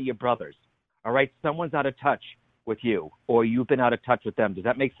call one of your brothers. All right. Someone's out of touch with you, or you've been out of touch with them. Does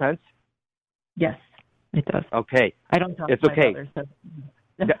that make sense? Yes, it does. Okay. I don't talk it's to my okay. brother,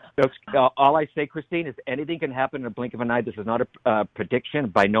 so. All I say, Christine, is anything can happen in a blink of an eye. This is not a prediction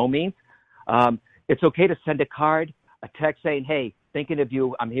by no means. It's okay to send a card, a text saying, hey, thinking of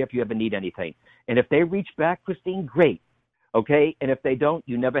you, I'm here if you ever need anything. And if they reach back, Christine, great. Okay? And if they don't,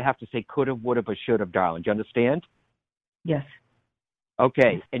 you never have to say could have, would have, or should have, darling. Do you understand? Yes.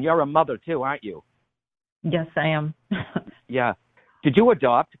 Okay. And you're a mother too, aren't you? Yes, I am. Yeah. Did you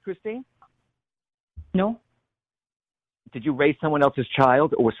adopt, Christine? No. Did you raise someone else's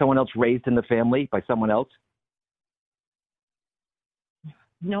child, or was someone else raised in the family by someone else?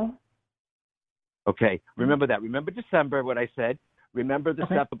 No. Okay. Remember that. Remember December, what I said. Remember the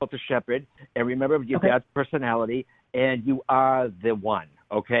stuff about the shepherd, and remember your dad's personality, and you are the one,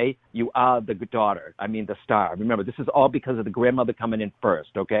 okay? You are the daughter. I mean, the star. Remember, this is all because of the grandmother coming in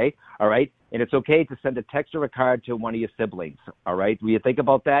first, okay? All right? And it's okay to send a text or a card to one of your siblings, all right? Will you think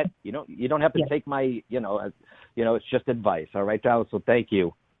about that? You don't have to take my, it's just advice, all right, darling? So thank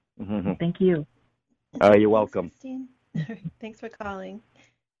you. Thank you. You're welcome. Christine. Thanks for calling.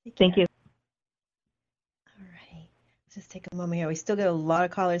 Thank you. All right. Let's just take a moment here. We still got a lot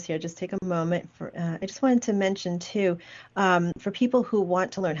of callers here. Just take a moment. I just wanted to mention, too, for people who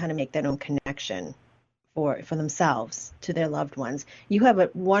want to learn how to make that own connection for themselves to their loved ones, you have a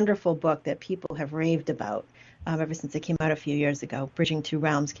wonderful book that people have raved about ever since it came out a few years ago, Bridging Two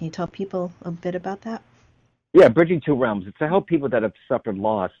Realms. Can you tell people a bit about that? Yeah, Bridging Two Realms. It's to help people that have suffered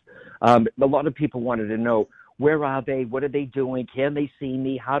loss. A lot of people wanted to know, where are they? What are they doing? Can they see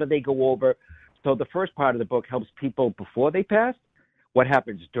me? How do they go over? So the first part of the book helps people before they pass, what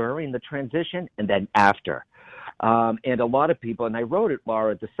happens during the transition, and then after. And a lot of people, and I wrote it,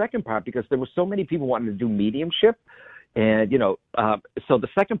 Laura, the second part, because there were so many people wanting to do mediumship. And, so the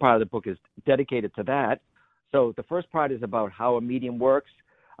second part of the book is dedicated to that. So the first part is about how a medium works.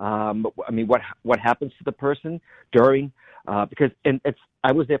 What happens to the person during,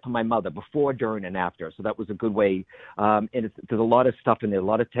 I was there for my mother before, during, and after. So that was a good way. And there's a lot of stuff in there, a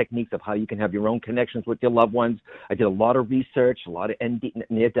lot of techniques of how you can have your own connections with your loved ones. I did a lot of research, a lot of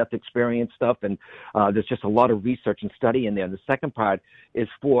near-death experience stuff, and there's just a lot of research and study in there. And the second part is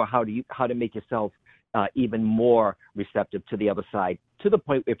for how to make yourself even more receptive to the other side, to the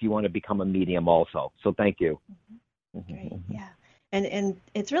point if you want to become a medium also. So thank you. Mm-hmm. Great, yeah. And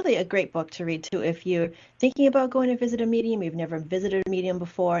it's really a great book to read, too, if you're thinking about going to visit a medium, you've never visited a medium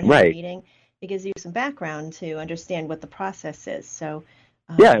before and had a meeting. It gives you some background to understand what the process is. So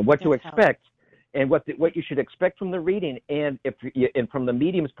and what to expect, and what you should expect from the reading, and and from the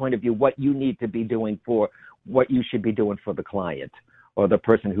medium's point of view, what you need to be doing for what you should be doing for the client or the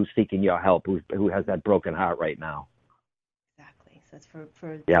person who's seeking your help, who has that broken heart right now. Exactly. So it's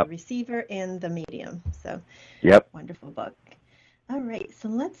for the receiver and the medium. So wonderful book. All right, so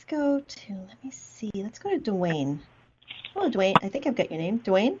let's go to Dwayne. Hello, Dwayne. I think I've got your name.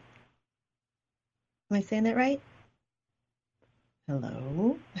 Dwayne? Am I saying that right?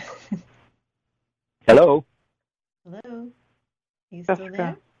 Hello? Hello? Hello? Are you still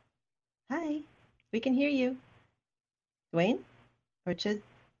there? Hi. We can hear you. Dwayne? Or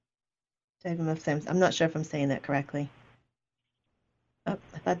I'm not sure if I'm saying that correctly. Oh,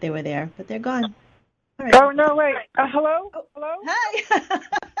 I thought they were there, but they're gone. Right. Oh, no, wait. Hello? Oh, hello? Hi.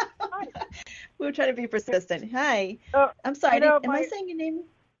 Hi. We were trying to be persistent. Hi. I'm sorry. Am I saying your name?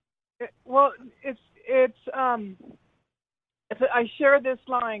 Well, it's I share this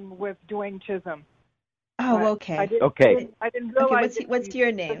line with Dwayne Chisholm. Oh, okay. I didn't realize. Okay, what's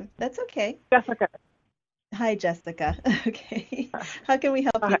your name? That's okay. Jessica. Hi, Jessica. Okay. How can we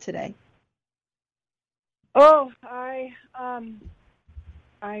help you today? Oh,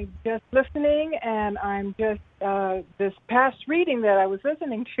 I'm just listening, and I'm just, this past reading that I was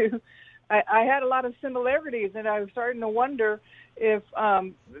listening to, I had a lot of similarities, and I was starting to wonder if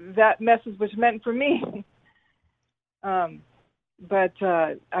that message was meant for me. But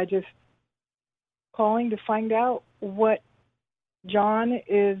I just calling to find out what John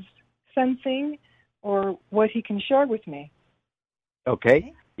is sensing or what he can share with me.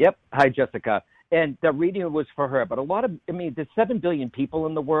 Okay. Yep. Hi, Jessica. And the reading was for her, but there's 7 billion people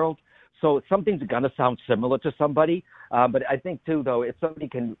in the world, so something's going to sound similar to somebody. But I think, too, though, if somebody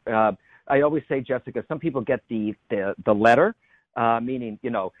can, I always say, Jessica, some people get the letter, meaning,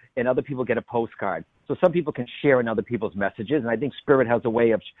 and other people get a postcard. So some people can share in other people's messages, and I think Spirit has a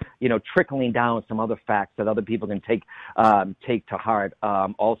way of, trickling down some other facts that other people can take to heart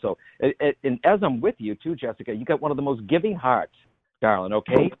also. And as I'm with you, too, Jessica, you got one of the most giving hearts, darling,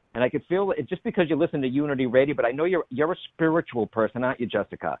 okay? And I could feel it just because you listen to Unity Radio, but I know you're a spiritual person, aren't you,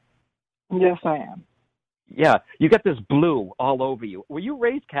 Jessica? Yes, I am. Yeah, you got this blue all over you. Were you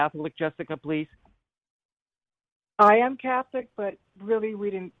raised Catholic, Jessica, please? I am Catholic, but really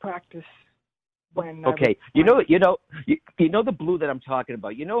we didn't practice when. Okay, you know the blue that I'm talking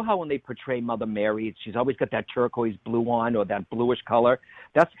about. You know how when they portray Mother Mary, she's always got that turquoise blue on, or that bluish color.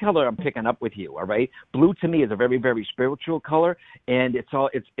 That's the color I'm picking up with you. All right, blue to me is a very, very spiritual color, and it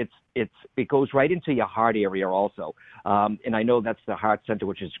goes right into your heart area also. And I know that's the heart center,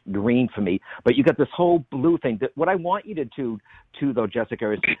 which is green for me. But you got this whole blue thing. What I want you to do, too, though,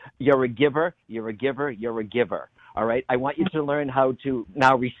 Jessica, is you're a giver. You're a giver. You're a giver. All right. I want you to learn how to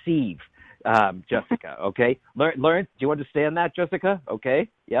now receive. Jessica, okay? Learn. Do you understand that, Jessica? Okay?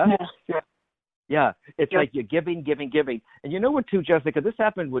 Yeah? Yes. Yeah. It's like you're giving. And you know what, too, Jessica? This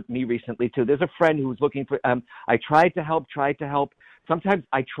happened with me recently, too. There's a friend who's looking for, I tried to help. Sometimes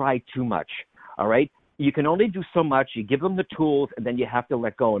I try too much, all right? You can only do so much. You give them the tools, and then you have to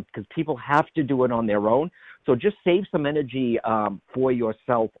let go, because people have to do it on their own. So just save some energy for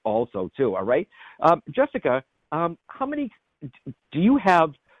yourself also, too, all right? Jessica, how many do you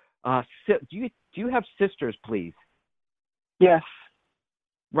have? Do you have sisters, please? Yes.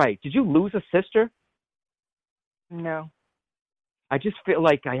 Right. Did you lose a sister? No. I just feel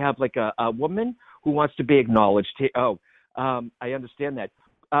like I have like a woman who wants to be acknowledged. I understand that.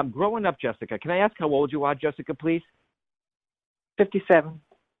 Growing up, Jessica, can I ask how old you are, Jessica, please? 57.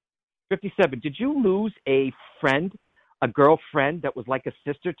 57. Did you lose a friend, a girlfriend that was like a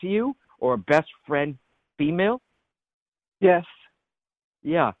sister to you, or a best friend female? Yes.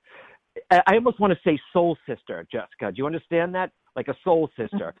 Yeah. I almost want to say soul sister, Jessica. Do you understand that? Like a soul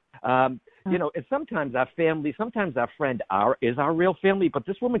sister. You know, and sometimes our family, sometimes our friend is our real family, but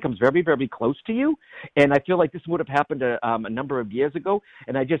this woman comes very, very close to you. And I feel like this would have happened a number of years ago.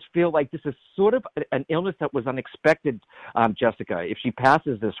 And I just feel like this is sort of an illness that was unexpected, Jessica, if she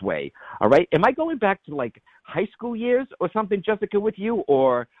passes this way. All right. Am I going back to like high school years or something, Jessica, with you,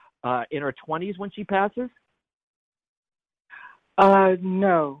 or in her 20s when she passes?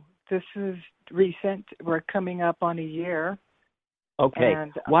 No. This is recent. We're coming up on a year. Okay.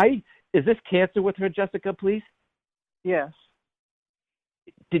 And, why is this cancer with her, Jessica, please? Yes.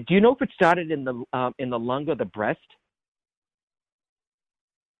 Do you know if it started in the lung or the breast?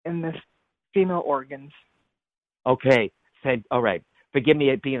 In the female organs. Okay. Said, all right. Forgive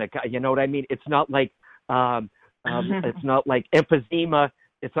me being a guy. You know what I mean? It's not like it's not like emphysema.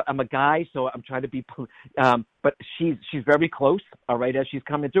 I'm a guy, so I'm trying to be. But she's very close. All right, as she's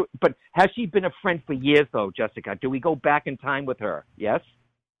coming through. But has she been a friend for years, though, Jessica? Do we go back in time with her? Yes.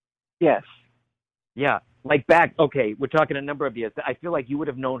 Yes. Yeah, like back. Okay, we're talking a number of years. I feel like you would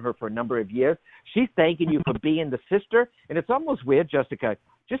have known her for a number of years. She's thanking you for being the sister, and it's almost weird, Jessica.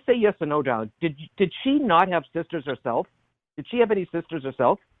 Just say yes or no, darling. Did she not have sisters herself? Did she have any sisters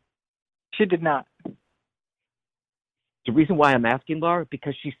herself? She did not. The reason why I'm asking, Laura,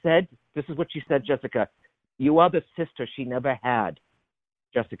 because she said, this is what she said, Jessica, you are the sister she never had.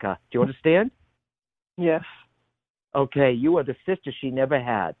 Jessica, do you understand? Yes. Okay, you are the sister she never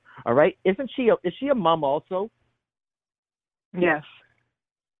had. All right? Is she a mom also? Yes.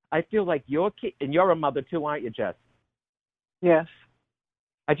 I feel like your kid, and you're a mother too, aren't you, Jess? Yes.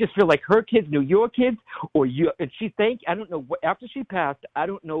 I just feel like her kids knew your kids, or you, and I don't know, after she passed, I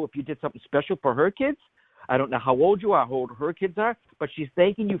don't know if you did something special for her kids. I don't know how old you are, how old her kids are, but she's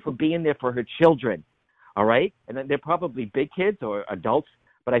thanking you for being there for her children, all right? And they're probably big kids or adults,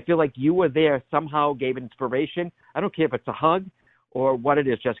 but I feel like you were there, somehow gave inspiration. I don't care if it's a hug or what it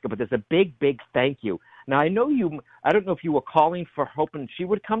is, Jessica, but there's a big, big thank you. Now, I don't know if you were calling for hoping she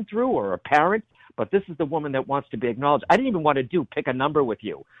would come through or a parent, but this is the woman that wants to be acknowledged. I didn't even want to pick a number with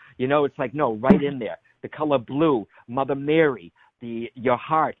you. You know, it's like, no, right in there. The color blue, Mother Mary, your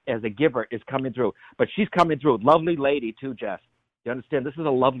heart as a giver is coming through. But she's coming through. Lovely lady, too, Jess. You understand? This is a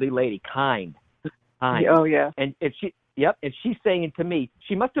lovely lady, kind. Oh, yeah. And she's saying to me,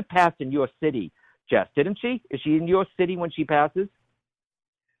 she must have passed in your city, Jess, didn't she? Is she in your city when she passes?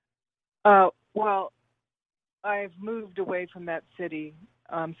 Well, I've moved away from that city.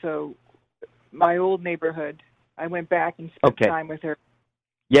 So my old neighborhood, I went back and spent time with her.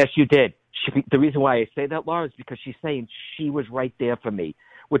 Yes, you did. The reason why I say that, Laura, is because she's saying she was right there for me,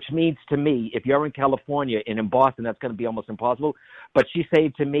 which means to me, if you're in California and in Boston, that's going to be almost impossible. But she's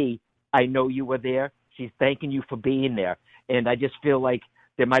saying to me, I know you were there. She's thanking you for being there. And I just feel like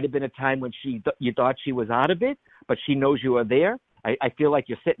there might have been a time when you thought she was out of it, but she knows you are there. I feel like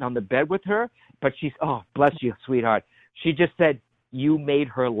you're sitting on the bed with her, but she's, oh, bless you, sweetheart. She just said you made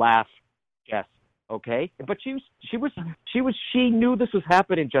her laugh, Jess. Okay, but she knew this was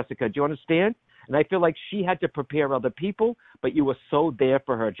happening, Jessica. Do you understand? And I feel like she had to prepare other people, but you were so there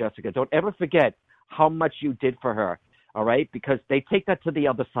for her, Jessica. Don't ever forget how much you did for her. All right, because they take that to the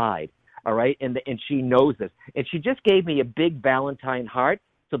other side. All right, and she knows this, and she just gave me a big Valentine heart.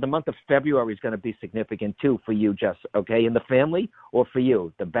 So the month of February is going to be significant too for you, Jess. Okay, in the family or for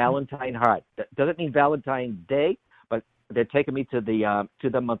you, the Valentine heart. That doesn't mean Valentine's Day, but they're taking me to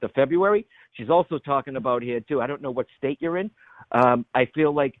the month of February. She's also talking about here too. I don't know what state you're in. I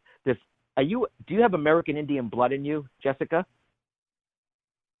feel like this. Do you have American Indian blood in you, Jessica?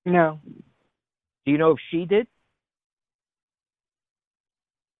 No. Do you know if she did?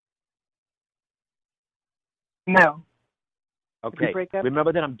 No. Okay.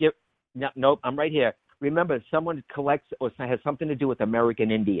 Remember that I'm right here. Remember, someone collects or has something to do with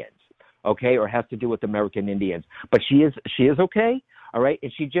American Indians. Okay, or has to do with American Indians. But she is okay, all right?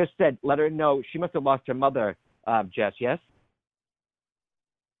 And she just said, let her know, she must have lost her mother, Jess, yes?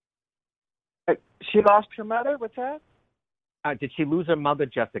 She lost her mother? What's that? Did she lose her mother,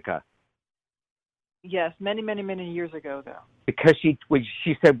 Jessica? Yes, many, many, many years ago, though. Because she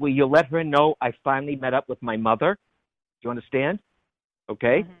said, will you let her know I finally met up with my mother? Do you understand?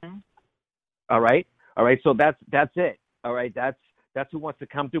 Okay? Mm-hmm. All right, so that's it. All right, That's who wants to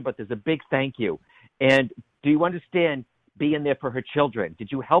come through, but there's a big thank you. And do you understand being there for her children? Did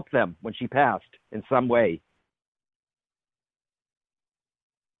you help them when she passed in some way?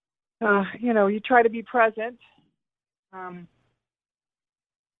 You try to be present. I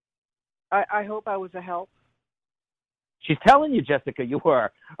hope I was a help. She's telling you, Jessica, you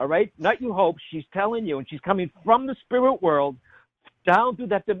were, all right? Not you hope. She's telling you, and she's coming from the spirit world down through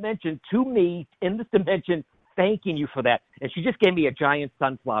that dimension to me in this dimension, thanking you for that. And she just gave me a giant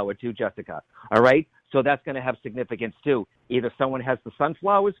sunflower too, Jessica, all right? So that's going to have significance too. Either someone has the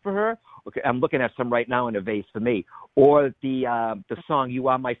sunflowers for her, okay, I'm looking at some right now in a vase for me, or the song, You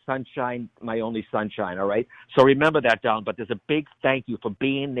Are My Sunshine, My Only Sunshine, all right? So remember that, Dawn, but there's a big thank you for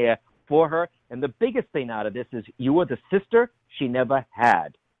being there for her. And the biggest thing out of this is you were the sister she never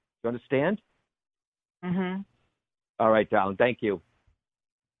had. You understand? Mm-hmm. All right, darling. Thank you.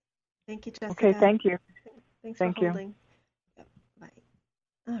 Thank you, Jessica. Okay, thank you. Thanks for holding. Yep. Bye.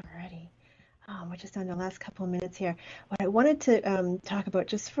 All righty. We're just on the last couple of minutes here. What I wanted to talk about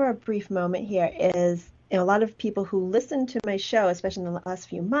just for a brief moment here is, a lot of people who listen to my show, especially in the last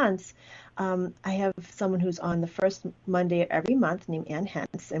few months, I have someone who's on the first Monday of every month named Ann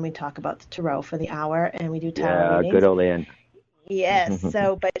Hens, and we talk about the tarot for the hour, and we do tarot readings. Good old Ann. Yes.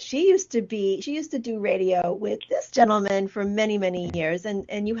 So, but she used to do radio with this gentleman for many, many years,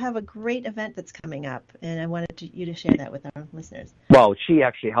 and you have a great event that's coming up, and I wanted you to share that with our listeners. Well, she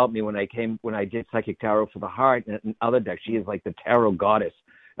actually helped me when I did Psychic Tarot for the Heart and other decks. She is like the tarot goddess.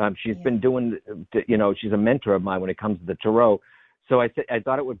 She's been doing, she's a mentor of mine when it comes to the tarot. So I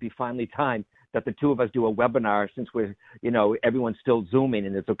thought it would be finally time that the two of us do a webinar, since we're, everyone's still Zooming,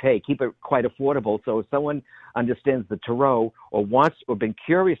 and it's okay. Keep it quite affordable. So if someone understands the tarot or wants or been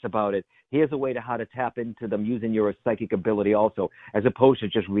curious about it, here's a way to how to tap into them using your psychic ability also, as opposed to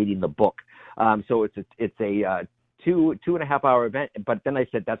just reading the book. So it's a 2.5 hour event. But then I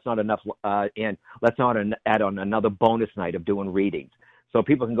said that's not enough, and let's not add on another bonus night of doing readings. So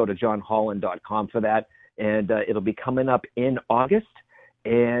people can go to johnholland.com for that, and it'll be coming up in August,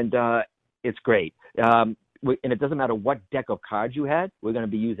 and it's great. And it doesn't matter what deck of cards you had. We're going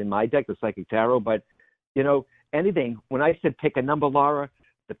to be using my deck, the Psychic Tarot, but, anything. When I said pick a number, Laura,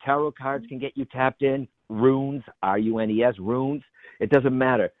 the tarot cards can get you tapped in. Runes, R-U-N-E-S, runes. It doesn't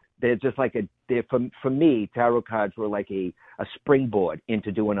matter. They're just like for me, tarot cards were like a springboard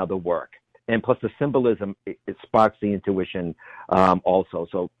into doing other work. And plus the symbolism, it sparks the intuition also.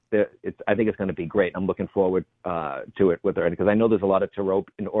 So I think it's going to be great. I'm looking forward to it with her, because I know there's a lot of tarot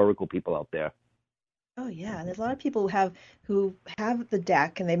and oracle people out there. Oh yeah, there's a lot of people who have the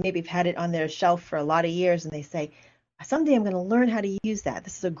deck, and they maybe have had it on their shelf for a lot of years, and they say, someday I'm going to learn how to use that.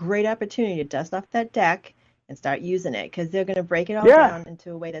 This is a great opportunity to dust off that deck and start using it, because they're going to break it all down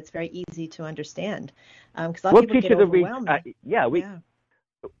into a way that's very easy to understand. Because a lot of people get overwhelmed.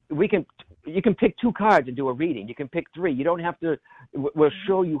 You can pick 2 cards and do a reading. You can pick 3. You don't have to. We'll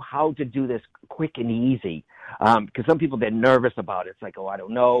show you how to do this quick and easy. Because some people, they're nervous about it. It's like, I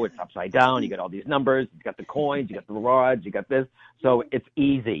don't know. It's upside down. You got all these numbers. You got the coins. You got the rods. You got this. So it's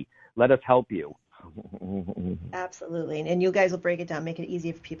easy. Let us help you. Absolutely. And you guys will break it down, make it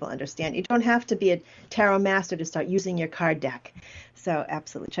easy for people to understand. You don't have to be a tarot master to start using your card deck. So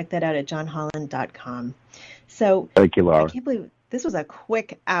absolutely. Check that out at johnholland.com. So thank you, Laura. I can't believe this was a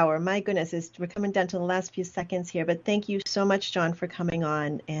quick hour. My goodness, we're coming down to the last few seconds here. But thank you so much, John, for coming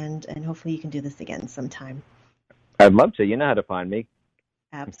on. And hopefully you can do this again sometime. I'd love to. You know how to find me.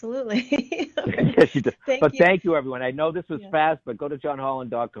 Absolutely. Yes, you do. Thank you, everyone. I know this was fast, but go to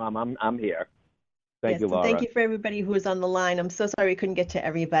johnholland.com. I'm here. Thank you, Laura. Thank you for everybody who was on the line. I'm so sorry we couldn't get to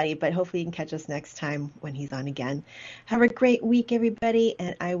everybody, but hopefully you can catch us next time when he's on again. Have a great week, everybody,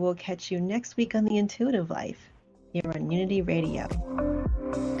 and I will catch you next week on The Intuitive Life here on Unity Radio.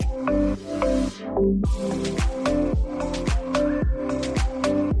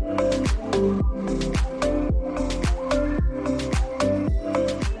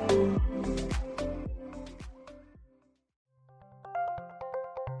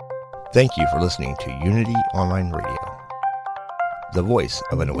 Thank you for listening to Unity Online Radio, the voice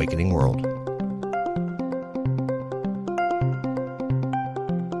of an awakening world.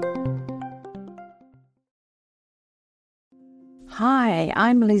 Hi,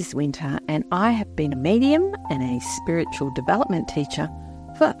 I'm Liz Winter, and I have been a medium and a spiritual development teacher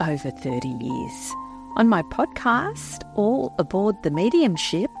for over 30 years. On my podcast, All Aboard the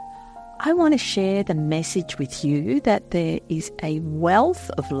Mediumship, I want to share the message with you that there is a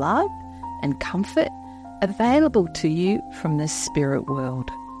wealth of love and comfort available to you from the spirit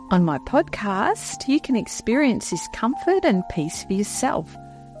world. On my podcast, you can experience this comfort and peace for yourself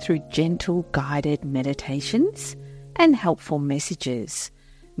through gentle guided meditations, and helpful messages.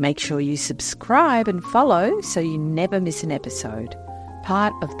 Make sure you subscribe and follow so you never miss an episode.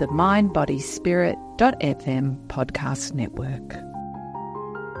 Part of the mindbodyspirit.fm podcast network.